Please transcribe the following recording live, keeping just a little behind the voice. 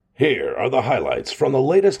Here are the highlights from the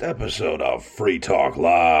latest episode of Free Talk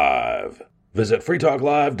Live. Visit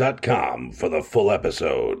freetalklive.com for the full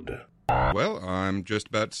episode. Well, I'm just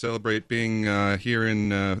about to celebrate being here in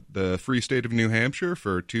the free state of New Hampshire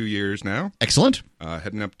for 2 years now. Excellent.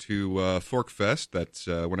 Heading up to Fork Fest. That's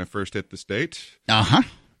when I first hit the state. Uh-huh.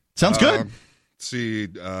 Sounds good. Let's see,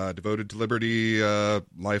 devoted to liberty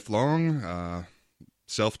lifelong.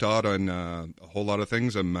 Self-taught on a whole lot of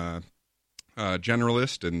things. I'm a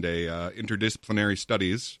generalist and a interdisciplinary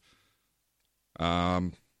studies.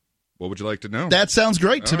 What would you like to know? That sounds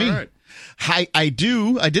great to me. Right. I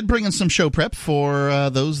did bring in some show prep for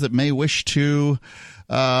those that may wish to,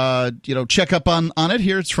 check up on it.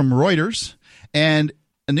 Here it's from Reuters, and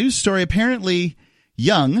a news story. Apparently,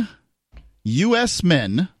 young U.S.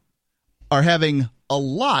 men are having a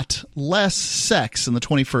lot less sex in the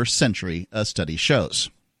 21st century. A study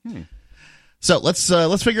shows. So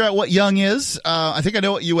let's figure out what young is. I think I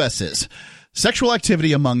know what U.S. is. Sexual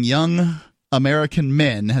activity among young American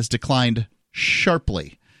men has declined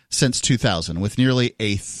sharply since 2000, with nearly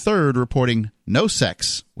a third reporting no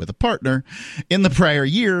sex with a partner in the prior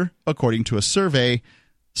year, according to a survey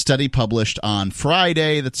study published on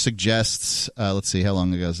Friday that suggests, let's see, how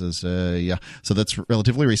long ago is this? So that's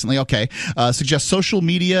relatively recently. Okay. Suggests social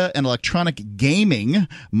media and electronic gaming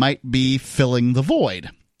might be filling the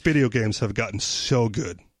void. Video games have gotten so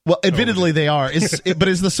good. Well, admittedly, they are. But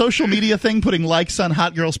is the social media thing putting likes on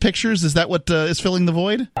hot girls' pictures? Is that what is filling the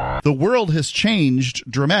void? The world has changed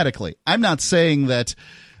dramatically. I'm not saying that,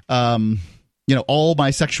 all my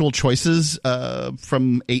sexual choices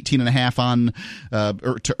from 18 and a half on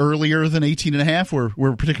to earlier than 18 and a half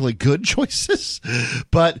were particularly good choices.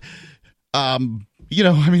 But,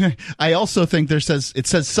 I also think it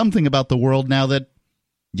says something about the world now that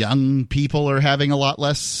young people are having a lot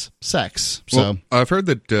less sex. So well, I've heard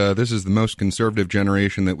that this is the most conservative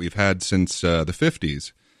generation that we've had since the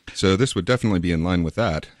 50s. So this would definitely be in line with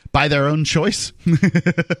that. By their own choice?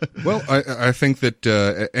 Well, I think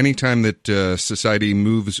that any time that society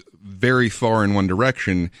moves very far in one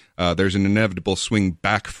direction, there's an inevitable swing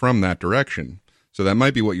back from that direction. So that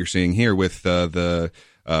might be what you're seeing here with the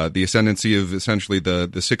ascendancy of essentially the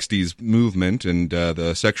 60s movement and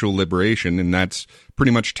the sexual liberation, and that's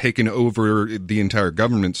pretty much taken over the entire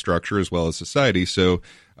government structure as well as society. So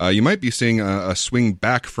you might be seeing a swing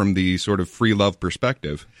back from the sort of free love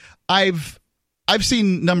perspective. I've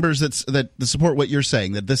seen numbers that support what you're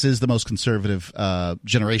saying, that this is the most conservative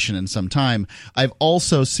generation in some time. I've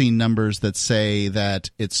also seen numbers that say that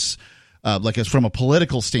it's from a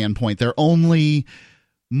political standpoint, they're only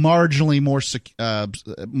marginally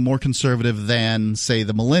more conservative than, say,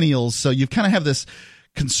 the millennials. So you kind of have this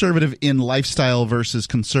conservative in lifestyle versus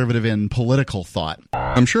conservative in political thought.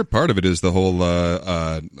 I'm sure part of it is the whole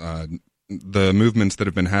the movements that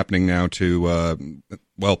have been happening now to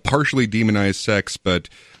partially demonize sex, but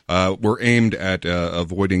were aimed at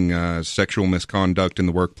avoiding sexual misconduct in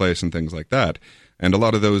the workplace and things like that. And a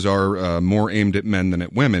lot of those are more aimed at men than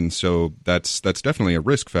at women. So that's definitely a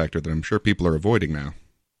risk factor that I'm sure people are avoiding now.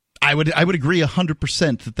 I would agree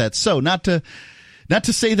 100% that that's so. Not to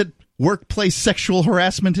say that workplace sexual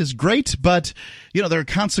harassment is great, but there are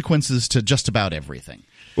consequences to just about everything.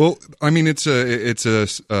 Well, I mean, it's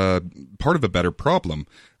a part of a better problem.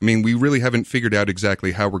 I mean, we really haven't figured out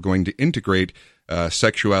exactly how we're going to integrate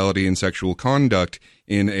sexuality and sexual conduct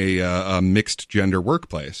in a mixed gender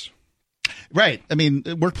workplace. Right. I mean,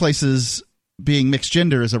 workplaces being mixed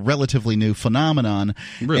gender is a relatively new phenomenon.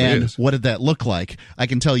 It really is. What did that look like? I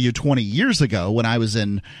can tell you 20 years ago when I was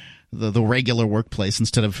in the regular workplace,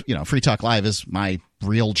 instead of, Free Talk Live is my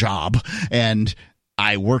real job, and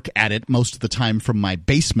I work at it most of the time from my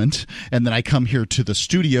basement, and then I come here to the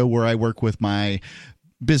studio where I work with my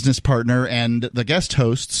business partner and the guest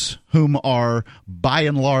hosts, whom are by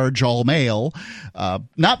and large all male,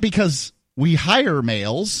 not because we hire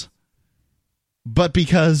males, but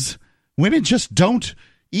because women just don't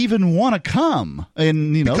even want to come.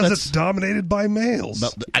 And because it's dominated by males.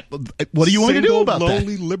 What do you want to do about that?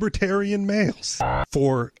 Lowly libertarian males.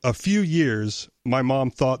 For a few years, my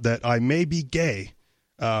mom thought that I may be gay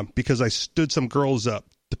because I stood some girls up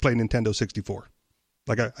to play Nintendo 64.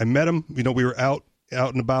 Like I met them, we were out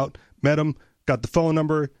and about, met them, got the phone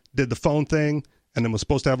number, did the phone thing, and then was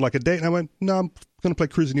supposed to have like a date. And I went, no, I'm going to play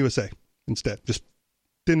Cruising USA instead. Just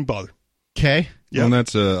didn't bother. Okay. Yeah. And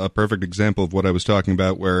that's a perfect example of what I was talking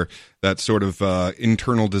about, where that sort of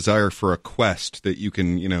internal desire for a quest that you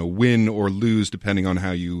can, win or lose depending on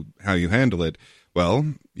how you handle it.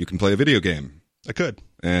 Well, you can play a video game. I could.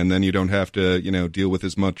 And then you don't have to, deal with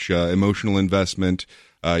as much emotional investment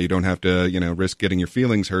You don't have to, risk getting your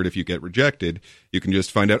feelings hurt if you get rejected. You can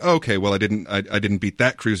just find out, okay, well, I didn't beat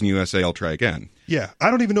that cruise in USA. I'll try again. Yeah,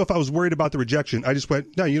 I don't even know if I was worried about the rejection. I just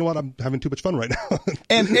went, no, you know what? I'm having too much fun right now.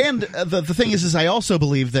 and the thing is I also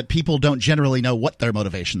believe that people don't generally know what their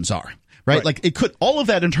motivations are. Right? Like all of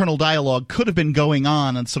that internal dialogue could have been going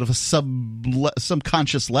on sort of a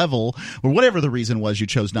subconscious level, or whatever the reason was you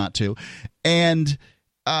chose not to. And,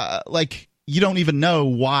 you don't even know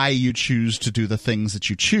why you choose to do the things that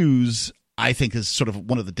you choose, I think is sort of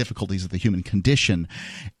one of the difficulties of the human condition.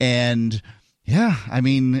 And yeah, I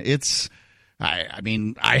mean,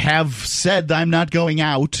 I have said I'm not going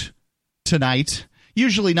out tonight.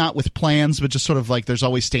 Usually not with plans, but just sort of like there's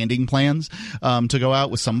always standing plans to go out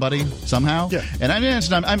with somebody somehow. Yeah. And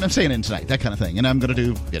I'm staying in tonight, that kind of thing. And I'm going to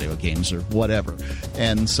do video games or whatever.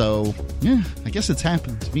 And so, yeah, I guess it's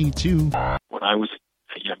happened to me too. When I was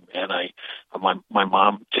a young man, my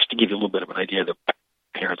mom, just to give you a little bit of an idea of the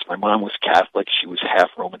parents, my mom was Catholic. She was half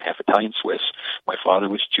Roman, half Italian Swiss. My father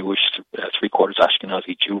was Jewish, 3/4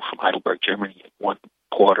 Ashkenazi Jew from Heidelberg, Germany,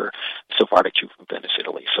 1/4 Sephardic Jew from Venice,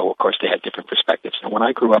 Italy. So, of course, they had different perspectives. And when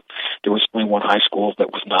I grew up, there was only one high school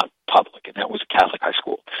that was not public, and that was a Catholic high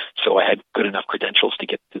school. So I had good enough credentials to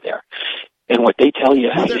get to there. And what they tell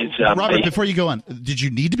you is... Robert, before you go on, did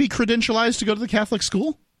you need to be credentialized to go to the Catholic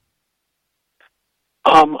school?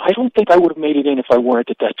 I don't think I would have made it in if I weren't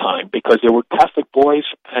at that time, because there were Catholic boys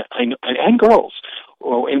and girls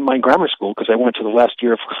in my grammar school, because I went to the last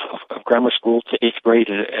year of grammar school to 8th grade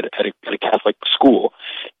at a Catholic school.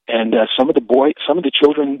 And some of the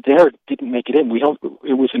children there didn't make it in.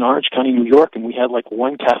 It was in Orange County, New York, and we had like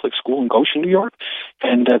one Catholic school in Goshen, New York.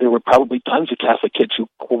 And there were probably tons of Catholic kids who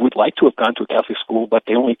would like to have gone to a Catholic school, but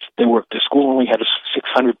the school only had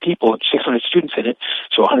 600 people, 600 students in it,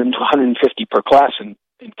 so 100 to 150 per class. And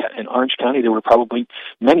in Orange County, there were probably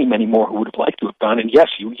many, many more who would have liked to have gone. And yes,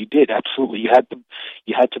 you did absolutely. You had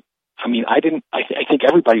to. I mean, I didn't. I think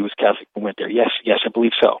everybody was Catholic who went there. Yes, I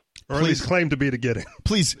believe so. Or at least claim to be to get in.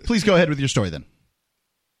 Please go ahead with your story then.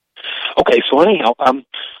 Okay, so anyhow,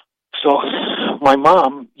 so my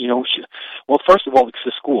mom, first of all, it's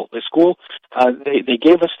the school. The school, they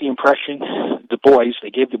gave us the impression,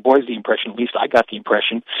 they gave the boys the impression, at least I got the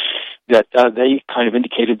impression, that they kind of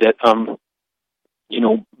indicated that,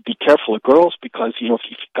 be careful of girls because, if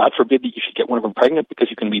God forbid that you should get one of them pregnant because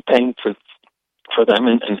you're going to be paying for them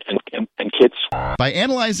and kids. By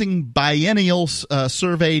analyzing biennial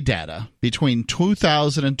survey data between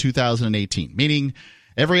 2000 and 2018, meaning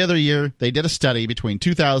every other year they did a study between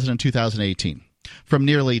 2000 and 2018 from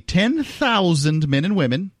nearly 10,000 men and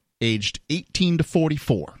women aged 18 to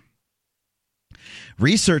 44.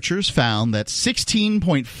 Researchers found that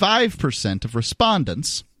 16.5% of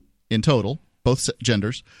respondents in total, both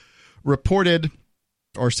genders, reported,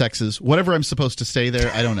 or sexes, whatever I'm supposed to say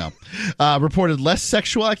there, I don't know, reported less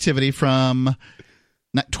sexual activity from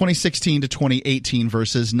 2016 to 2018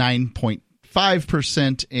 versus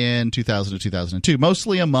 9.5% in 2000 to 2002,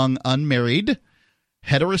 mostly among unmarried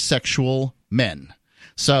heterosexual men.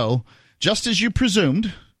 So, just as you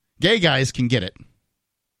presumed, gay guys can get it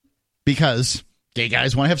because gay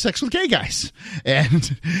guys want to have sex with gay guys,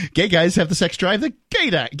 and gay guys have the sex drive that gay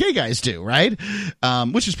guys do, right?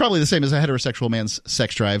 Which is probably the same as a heterosexual man's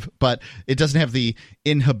sex drive, but it doesn't have the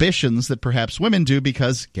inhibitions that perhaps women do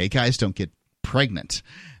because gay guys don't get pregnant.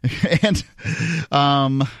 And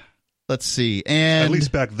let's see, and at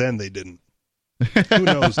least back then they didn't. Who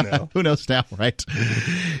knows now? Who knows now, right?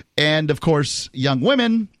 And of course, young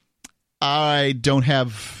women, I don't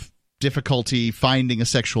have difficulty finding a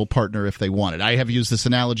sexual partner if they want it. I have used this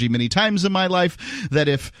analogy many times in my life that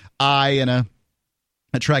if I and a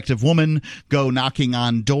attractive woman go knocking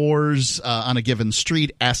on doors on a given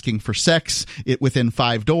street asking for sex, within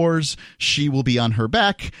 5 doors, she will be on her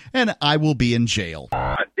back and I will be in jail.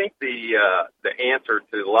 I think the answer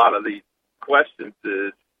to a lot of these questions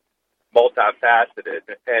is multifaceted,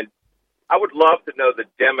 and I would love to know the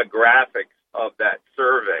demographics of that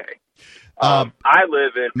survey. I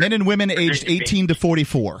live in men and women aged 18 to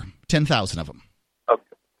 44, 10,000 of them.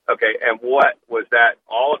 Okay, and what was that,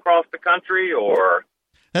 all across the country, or?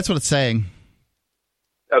 That's what it's saying.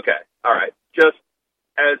 Okay, all right. Just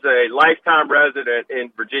as a lifetime resident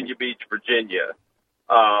in Virginia Beach, Virginia,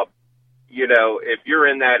 if you're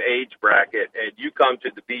in that age bracket and you come to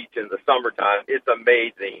the beach in the summertime, it's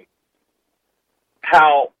amazing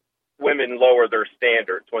how women lower their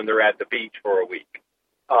standards when they're at the beach for a week.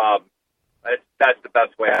 That's the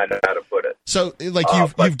best way I know how to put it. So, like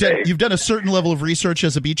you've done a certain level of research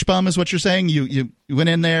as a beach bum, is what you're saying? You went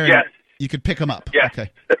in there, yes, and you could pick them up. Yes.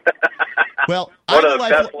 Okay. Well, one of the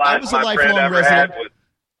best lines my friend ever had was,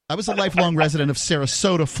 I was a lifelong resident of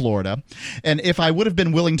Sarasota, Florida, and if I would have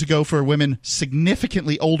been willing to go for women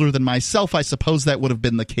significantly older than myself, I suppose that would have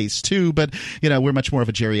been the case too. But we're much more of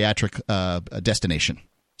a geriatric destination.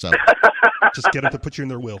 So just get them to put you in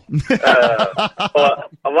their will. Well,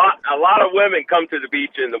 a lot of women come to the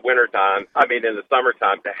beach in the wintertime. I mean, in the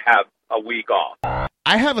summertime to have a week off.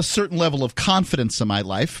 I have a certain level of confidence in my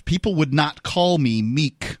life. People would not call me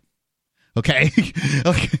meek. Okay.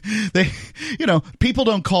 People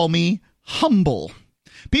don't call me humble.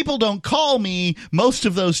 People don't call me most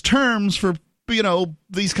of those terms for,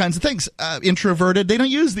 these kinds of things. Introverted, they don't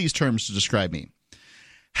use these terms to describe me.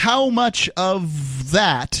 How much of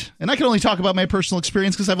that, and I can only talk about my personal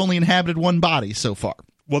experience because I've only inhabited one body so far.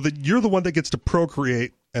 Well, you're the one that gets to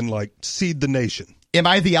procreate and seed the nation. Am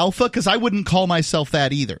I the alpha? Because I wouldn't call myself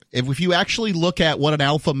that either. If you actually look at what an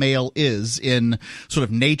alpha male is in sort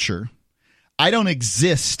of nature, I don't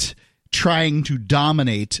exist trying to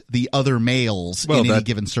dominate the other males in any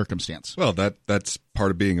given circumstance. Well, that's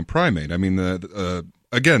part of being a primate. I mean,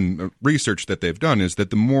 again, research that they've done is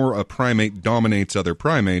that the more a primate dominates other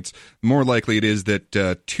primates, the more likely it is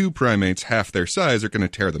that two primates half their size are going to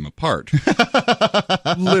tear them apart.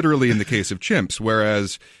 Literally in the case of chimps.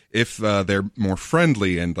 Whereas if they're more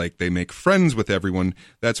friendly and they make friends with everyone,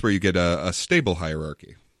 that's where you get a stable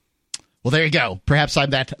hierarchy. Well, there you go. Perhaps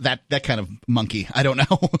I'm that kind of monkey. I don't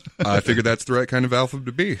know. I figure that's the right kind of alpha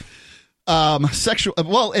to be. Sexual.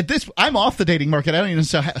 Well, I'm off the dating market. I don't even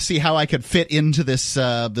see how I could fit into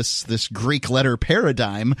this Greek letter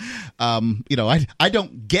paradigm. I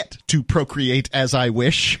don't get to procreate as I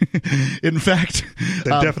wish. In fact,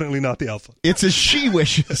 they're definitely not the alpha. It's as she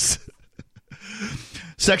wishes.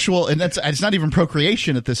 Sexual, and it's not even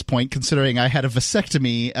procreation at this point, considering I had a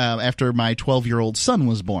vasectomy after my 12-year-old son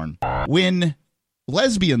was born. When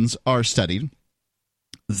lesbians are studied,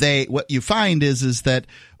 what you find is that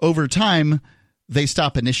over time they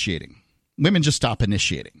stop initiating. Women just stop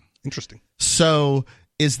initiating. Interesting. So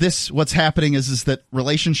is this what's happening? Is that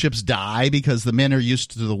relationships die because the men are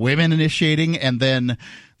used to the women initiating, and then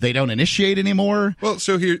they don't initiate anymore? Well,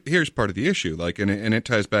 so here's part of the issue, and it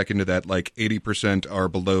ties back into that 80% are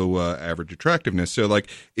below average attractiveness. So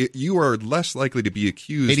you are less likely to be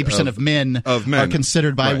accused. 80% of men are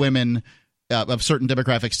considered by women of certain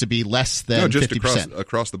demographics to be less than 50%.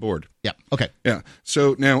 Across the board. Yeah. Okay. Yeah.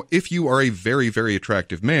 So now, if you are a very, very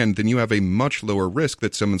attractive man, then you have a much lower risk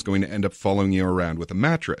that someone's going to end up following you around with a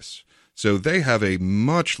mattress. So they have a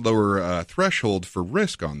much lower threshold for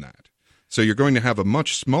risk on that. So you're going to have a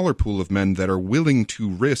much smaller pool of men that are willing to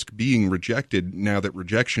risk being rejected now that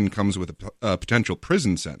rejection comes with a potential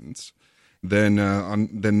prison sentence than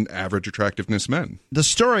average attractiveness men. The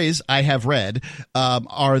stories I have read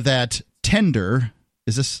are that Tinder,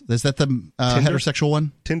 is that the heterosexual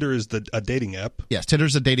one? Tinder is a dating app. Yes,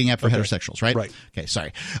 Tinder's a dating app for heterosexuals, right? Right. Okay,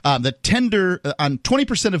 sorry. The Tinder, on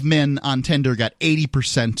 20% of men on Tinder got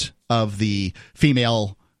 80% of the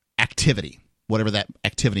female activity, whatever that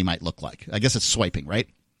activity might look like. I guess it's swiping, right?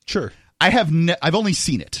 Sure. I've only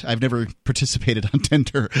seen it. I've never participated on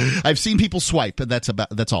Tinder. I've seen people swipe, and that's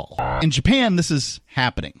all. In Japan, this is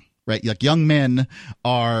happening, right? Young men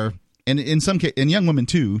are, and in young women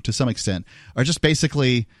too, to some extent, are just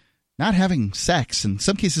basically not having sex. In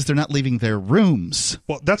some cases, they're not leaving their rooms.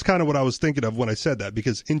 Well, that's kind of what I was thinking of when I said that,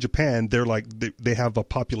 because in Japan, they're they have a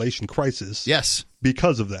population crisis. Yes.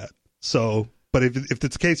 Because of that. So, but if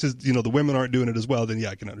it's the case is, the women aren't doing it as well, then yeah,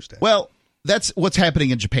 I can understand. Well, that's what's happening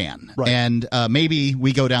in Japan. Right. And maybe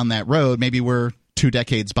we go down that road. Maybe we're 2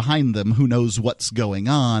 decades behind them. Who knows what's going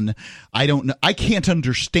on? I don't know. I can't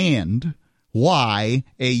understand why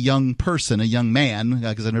a young person, a young man,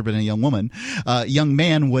 because I've never been a young woman, young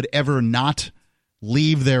man would ever not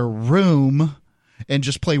leave their room and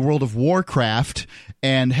just play World of Warcraft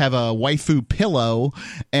and have a waifu pillow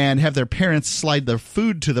and have their parents slide their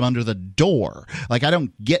food to them under the door. I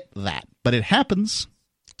don't get that, but it happens.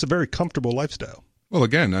 It's a very comfortable lifestyle. Well,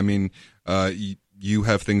 again, I mean, you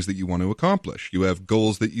have things that you want to accomplish. You have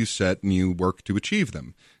goals that you set and you work to achieve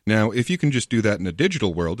them. Now, if you can just do that in a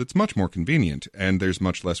digital world, it's much more convenient and there's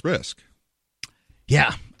much less risk.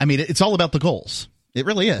 Yeah. I mean, it's all about the goals. It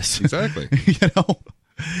really is. Exactly.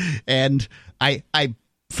 And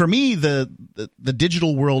for me, the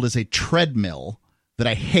digital world is a treadmill that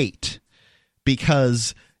I hate,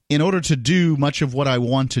 because in order to do much of what I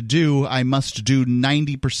want to do, I must do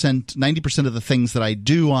 90% of the things that I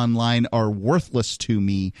do online are worthless to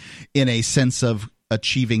me in a sense of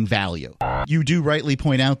achieving value. You do rightly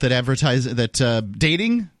point out that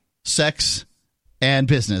dating, sex, and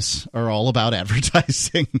business are all about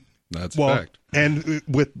advertising. That's a fact. And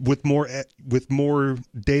with more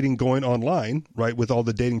dating going online, right, with all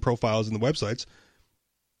the dating profiles and the websites,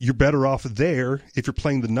 you're better off there if you're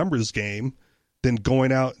playing the numbers game than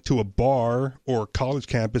going out to a bar or college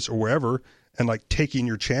campus or wherever and like taking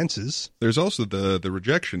your chances. There's also the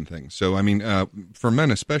rejection thing. So, I mean, for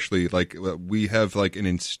men especially, like we have like an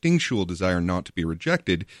instinctual desire not to be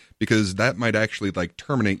rejected because that might actually like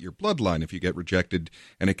terminate your bloodline if you get rejected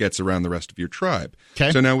and it gets around the rest of your tribe.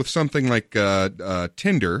 Okay. So now with something like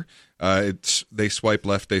Tinder, it's they swipe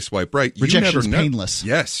left, they swipe right. Rejection's painless.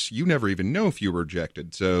 Yes, you never even know if you were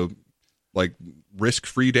rejected. So, like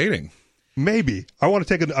risk-free dating. Maybe I want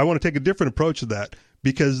to take a different approach to that.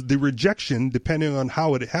 Because the rejection, depending on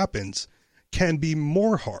how it happens, can be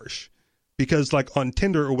more harsh. Because like on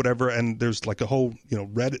Tinder or whatever, and there's like a whole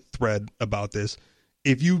Reddit thread about this.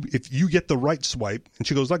 If you get the right swipe, and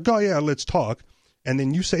she goes like, "Oh yeah, let's talk," and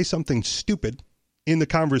then you say something stupid in the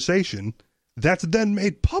conversation, that's then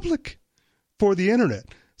made public for the internet.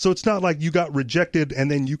 So it's not like you got rejected and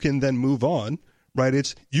then you can then move on, right?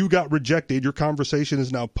 It's you got rejected. Your conversation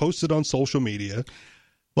is now posted on social media.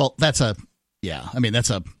 Well, that's a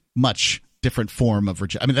much different form of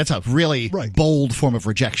rejection. I mean, that's a really bold form of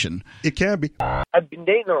rejection. It can be. I've been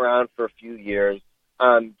dating around for a few years.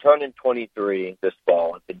 I'm turning 23 this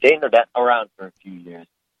fall. I've been dating around for a few years.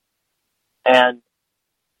 And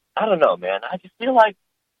I don't know, man. I just feel like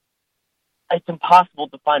it's impossible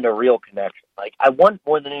to find a real connection. Like, I want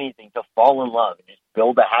more than anything to fall in love and just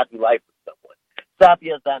build a happy life with someone.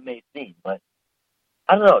 Sappy as that may seem, but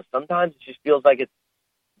I don't know. Sometimes it just feels like it's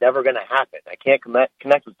never going to happen. I can't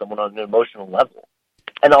connect with someone on an emotional level.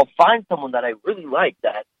 And I'll find someone that I really like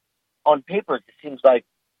that on paper it seems like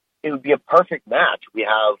it would be a perfect match. We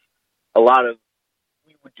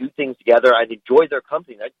would do things together. I'd enjoy their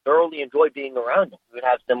company. I'd thoroughly enjoy being around them. We would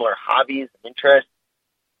have similar hobbies and interests.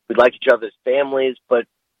 We'd like each other's families, but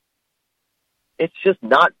it's just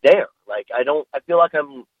not there. Like, I feel like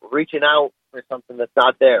I'm reaching out for something that's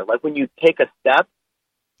not there. Like when you take a step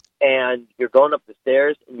and you're going up the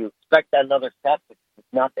stairs and you expect that another step, but it's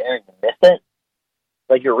not there and you miss it.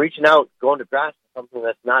 Like you're reaching out, going to grasp something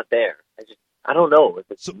that's not there. I don't know if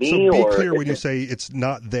it's me or... So be clear when you say it's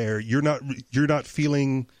not there. You're not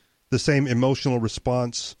feeling the same emotional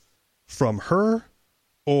response from her,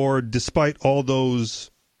 or despite all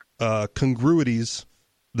those congruities,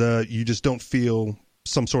 you just don't feel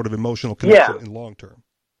some sort of emotional connection in long term.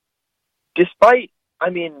 Despite,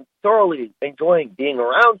 thoroughly enjoying being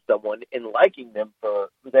around someone and liking them for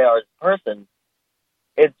who they are as a person,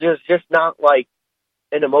 it's just not like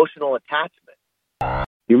an emotional attachment.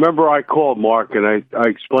 You remember I called Mark and I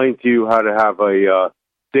explained to you how to have a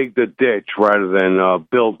dig the ditch rather than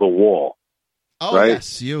build the wall. Oh, right?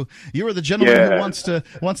 Yes, you are the gentleman who wants the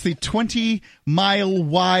 20-mile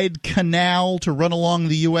wide canal to run along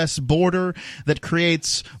the U.S. border that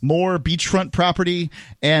creates more beachfront property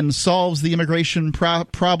and solves the immigration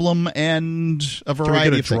problem and a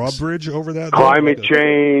variety of things. Can we get a drawbridge over that? Climate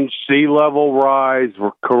change, sea level rise,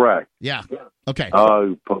 we're correct. Yeah. Okay.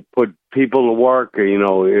 Put people to work,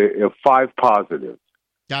 5 positives.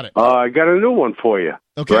 Got it. I got a new one for you.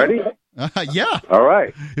 Okay. Ready? Yeah. All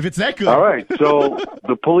right. If it's that good. All right. So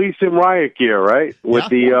the police in riot gear, right? With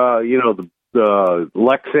the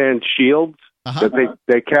Lexan shields that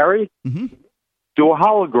they carry, do a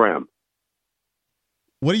hologram.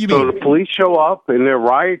 What do you mean? So the police show up in their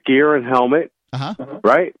riot gear and helmet,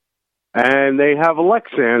 right? And they have a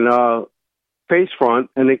Lexan face front,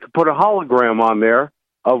 and they can put a hologram on there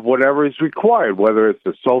of whatever is required, whether it's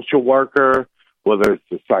a social worker, whether it's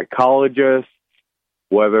a psychologist,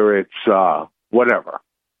 whether it's whatever.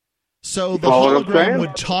 So the hologram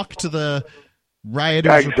would talk to the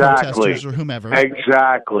rioters or protesters or whomever.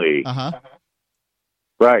 Exactly.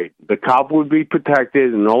 Right. The cop would be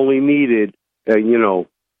protected and only needed, as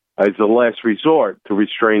a last resort to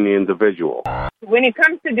restrain the individual. When it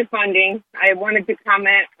comes to defunding, I wanted to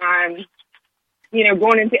comment on,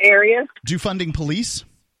 going into areas. Defunding police?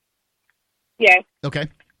 Yes. Okay.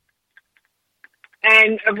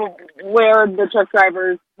 And where the truck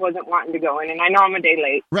drivers wasn't wanting to go in, and I know I'm a day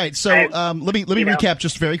late. Right. So let me recap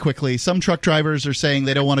just very quickly. Some truck drivers are saying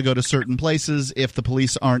they don't want to go to certain places if the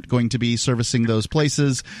police aren't going to be servicing those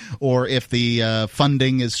places, or if the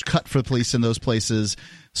funding is cut for the police in those places.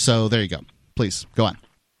 So there you go. Please go on.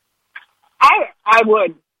 I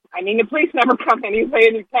would. The police never come anyway.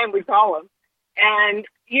 Anytime we call them, and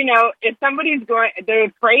if somebody's going,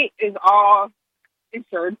 the freight is all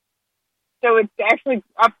insured. So it's actually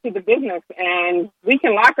up to the business, and we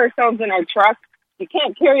can lock ourselves in our truck. You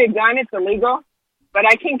can't carry a gun; it's illegal. But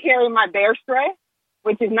I can carry my bear spray,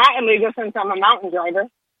 which is not illegal since I'm a mountain driver.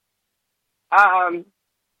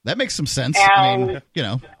 That makes some sense. And, I mean,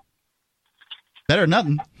 better than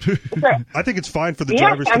nothing. I think it's fine for the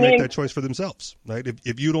drivers to make that choice for themselves, right?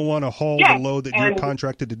 If you don't want to haul the load that you're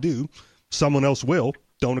contracted to do, someone else will.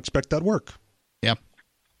 Don't expect that work. Yeah.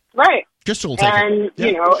 Right. Crystal will take it.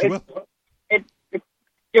 And, it's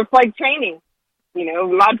just like training. A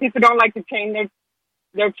lot of people don't like to train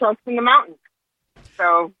their trucks in the mountains.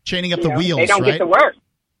 So chaining up the wheels, they don't right? get to work.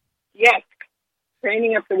 Yes.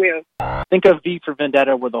 Training up the wheels. Think of V for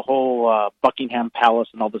Vendetta, where the whole Buckingham Palace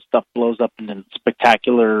and all this stuff blows up in a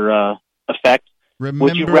spectacular effect.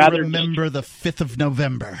 Remember the 5th of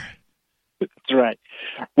November. That's right.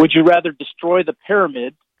 Would you rather destroy the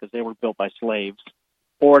pyramids, because they were built by slaves,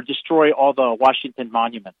 or destroy all the Washington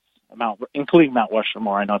monuments, including Mount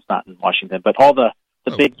Rushmore? I know it's not in Washington, but all the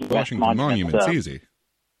big Washington monuments. Easy.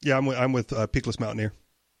 Yeah, I'm with Peakless Mountaineer.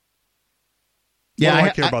 Yeah, I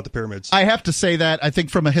care about the pyramids. I have to say that. I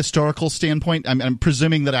think from a historical standpoint, I'm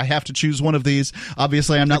presuming that I have to choose one of these.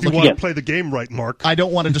 Obviously, I'm not looking. You want to play the game right, Mark. I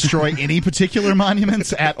don't want to destroy any particular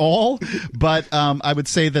monuments at all, but I would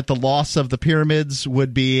say that the loss of the pyramids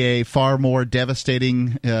would be a far more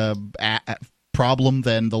devastating problem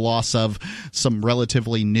than the loss of some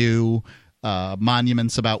relatively new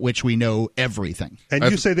monuments about which we know everything. And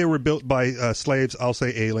you say they were built by slaves. I'll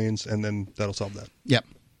say aliens, and then that'll solve that. Yep.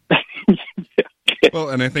 Well,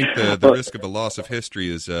 and I think the risk of a loss of history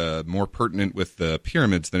is more pertinent with the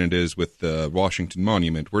pyramids than it is with the Washington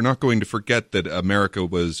Monument. We're not going to forget that America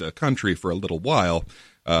was a country for a little while,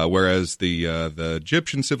 whereas the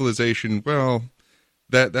Egyptian civilization, well,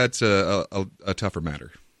 that's a tougher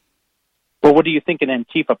matter. Well, what do you think an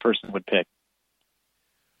Antifa person would pick?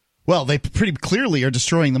 Well, they pretty clearly are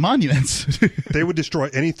destroying the monuments. They would destroy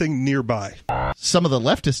anything nearby. Some of the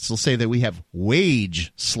leftists will say that we have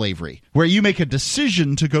wage slavery, where you make a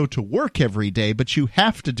decision to go to work every day, but you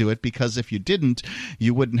have to do it because if you didn't,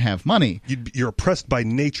 you wouldn't have money. You're oppressed by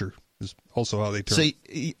nature is also how they term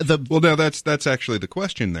it. Well, now that's actually the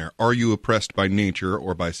question there. Are you oppressed by nature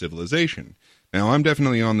or by civilization? Now, I'm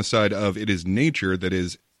definitely on the side of it is nature that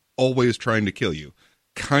is always trying to kill you,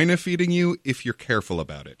 kind of feeding you if you're careful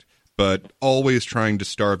about it, but always trying to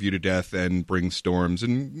starve you to death and bring storms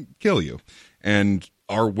and kill you. And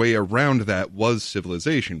our way around that was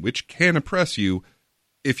civilization, which can oppress you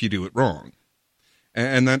if you do it wrong.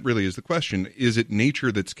 And that really is the question. Is it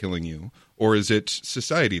nature that's killing you, or is it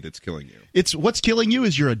society that's killing you? It's what's killing you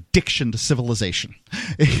is your addiction to civilization.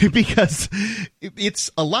 Because it's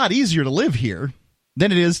a lot easier to live here than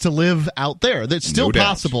it is to live out there. It's still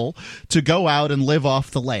possible to go out and live off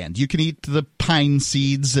the land. You can eat the pine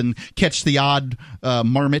seeds and catch the odd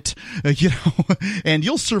marmot, and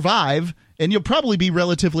you'll survive, and you'll probably be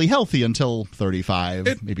relatively healthy until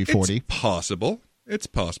 35, maybe 40. It's possible. It's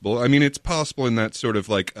possible. I mean, it's possible in that sort of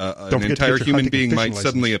like an entire human being might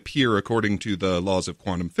suddenly appear according to the laws of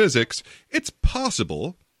quantum physics. It's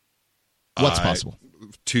possible. What's possible?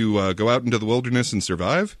 To go out into the wilderness and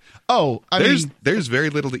survive. Oh, there's very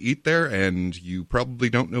little to eat there, and you probably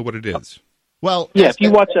don't know what it is. Well, yeah. If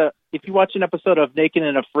you watch an episode of Naked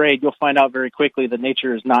and Afraid, you'll find out very quickly that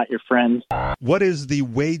nature is not your friend. What is the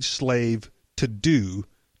wage slave to do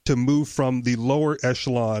to move from the lower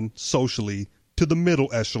echelon socially to the middle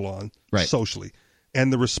echelon socially?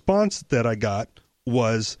 And the response that I got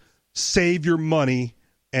was save your money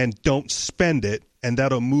and don't spend it, and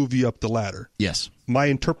that'll move you up the ladder. Yes. My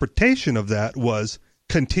interpretation of that was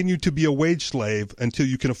continue to be a wage slave until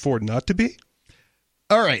you can afford not to be.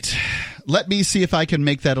 All right. Let me see if I can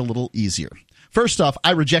make that a little easier. First off,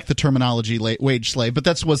 I reject the terminology wage slave, but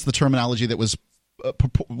that was the terminology that was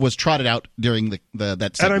trotted out during that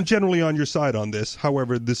segment. And I'm generally on your side on this.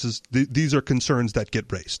 However, these are concerns that get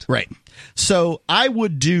raised. Right. So I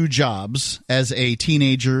would do jobs as a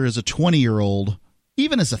teenager, as a 20-year-old,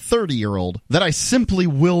 even as a 30-year-old, that I simply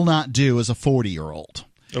will not do as a 40-year-old.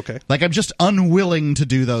 Okay. Like, I'm just unwilling to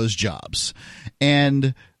do those jobs.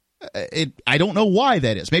 And I don't know why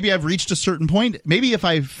that is. Maybe I've reached a certain point. Maybe if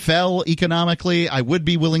I fell economically, I would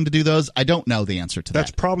be willing to do those. I don't know the answer to that.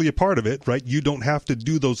 That's probably a part of it, right? You don't have to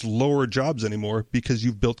do those lower jobs anymore because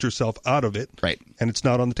you've built yourself out of it. Right. And it's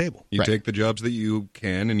not on the table. You take the jobs that you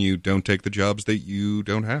can, and you don't take the jobs that you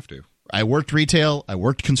don't have to. I worked retail. I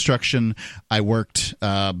worked construction. I worked,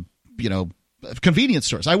 convenience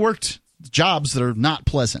stores. I worked jobs that are not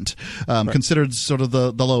pleasant, considered sort of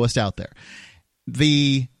the lowest out there.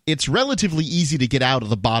 It's relatively easy to get out of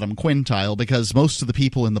the bottom quintile because most of the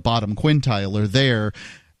people in the bottom quintile are there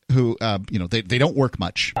who, they don't work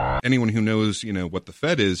much. Anyone who knows, what the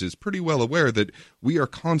Fed is pretty well aware that we are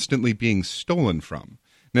constantly being stolen from.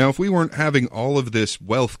 Now, if we weren't having all of this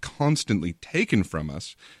wealth constantly taken from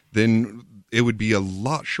us, then it would be a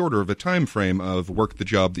lot shorter of a time frame of work the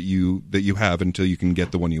job that you have until you can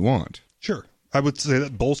get the one you want. Sure. I would say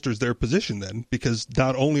that bolsters their position then, because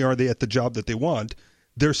not only are they at the job that they want,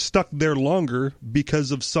 they're stuck there longer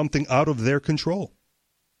because of something out of their control.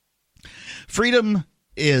 Freedom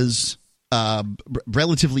is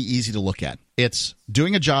relatively easy to look at. It's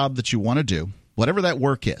doing a job that you want to do, whatever that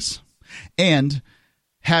work is, and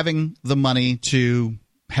having the money to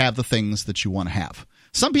have the things that you want to have.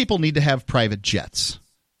 Some people need to have private jets,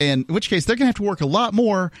 in which case they're going to have to work a lot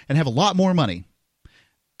more and have a lot more money.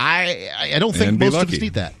 I don't think most of us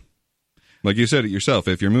need that. Like you said it yourself,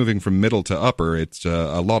 if you're moving from middle to upper, it's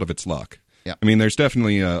a lot of it's luck. Yeah. I mean, there's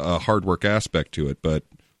definitely a hard work aspect to it, but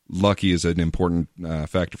lucky is an important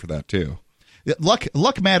factor for that too.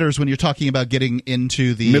 Luck matters when you're talking about getting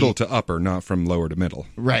into the middle to upper, not from lower to middle.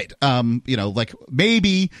 Right. Like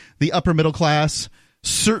maybe the upper middle class,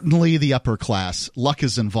 certainly the upper class. Luck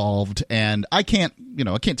is involved, and I can't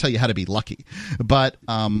tell you how to be lucky, but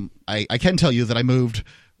I can tell you that I moved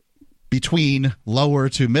between lower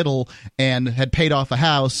to middle and had paid off a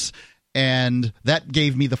house, and that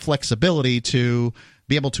gave me the flexibility to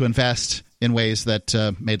be able to invest in ways that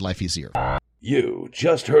made life easier. You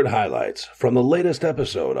just heard highlights from the latest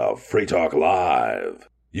episode of Free Talk Live.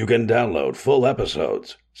 You can download full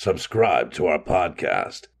episodes, subscribe to our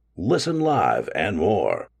podcast, listen live, and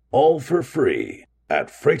more, all for free at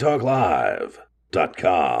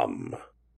freetalklive.com.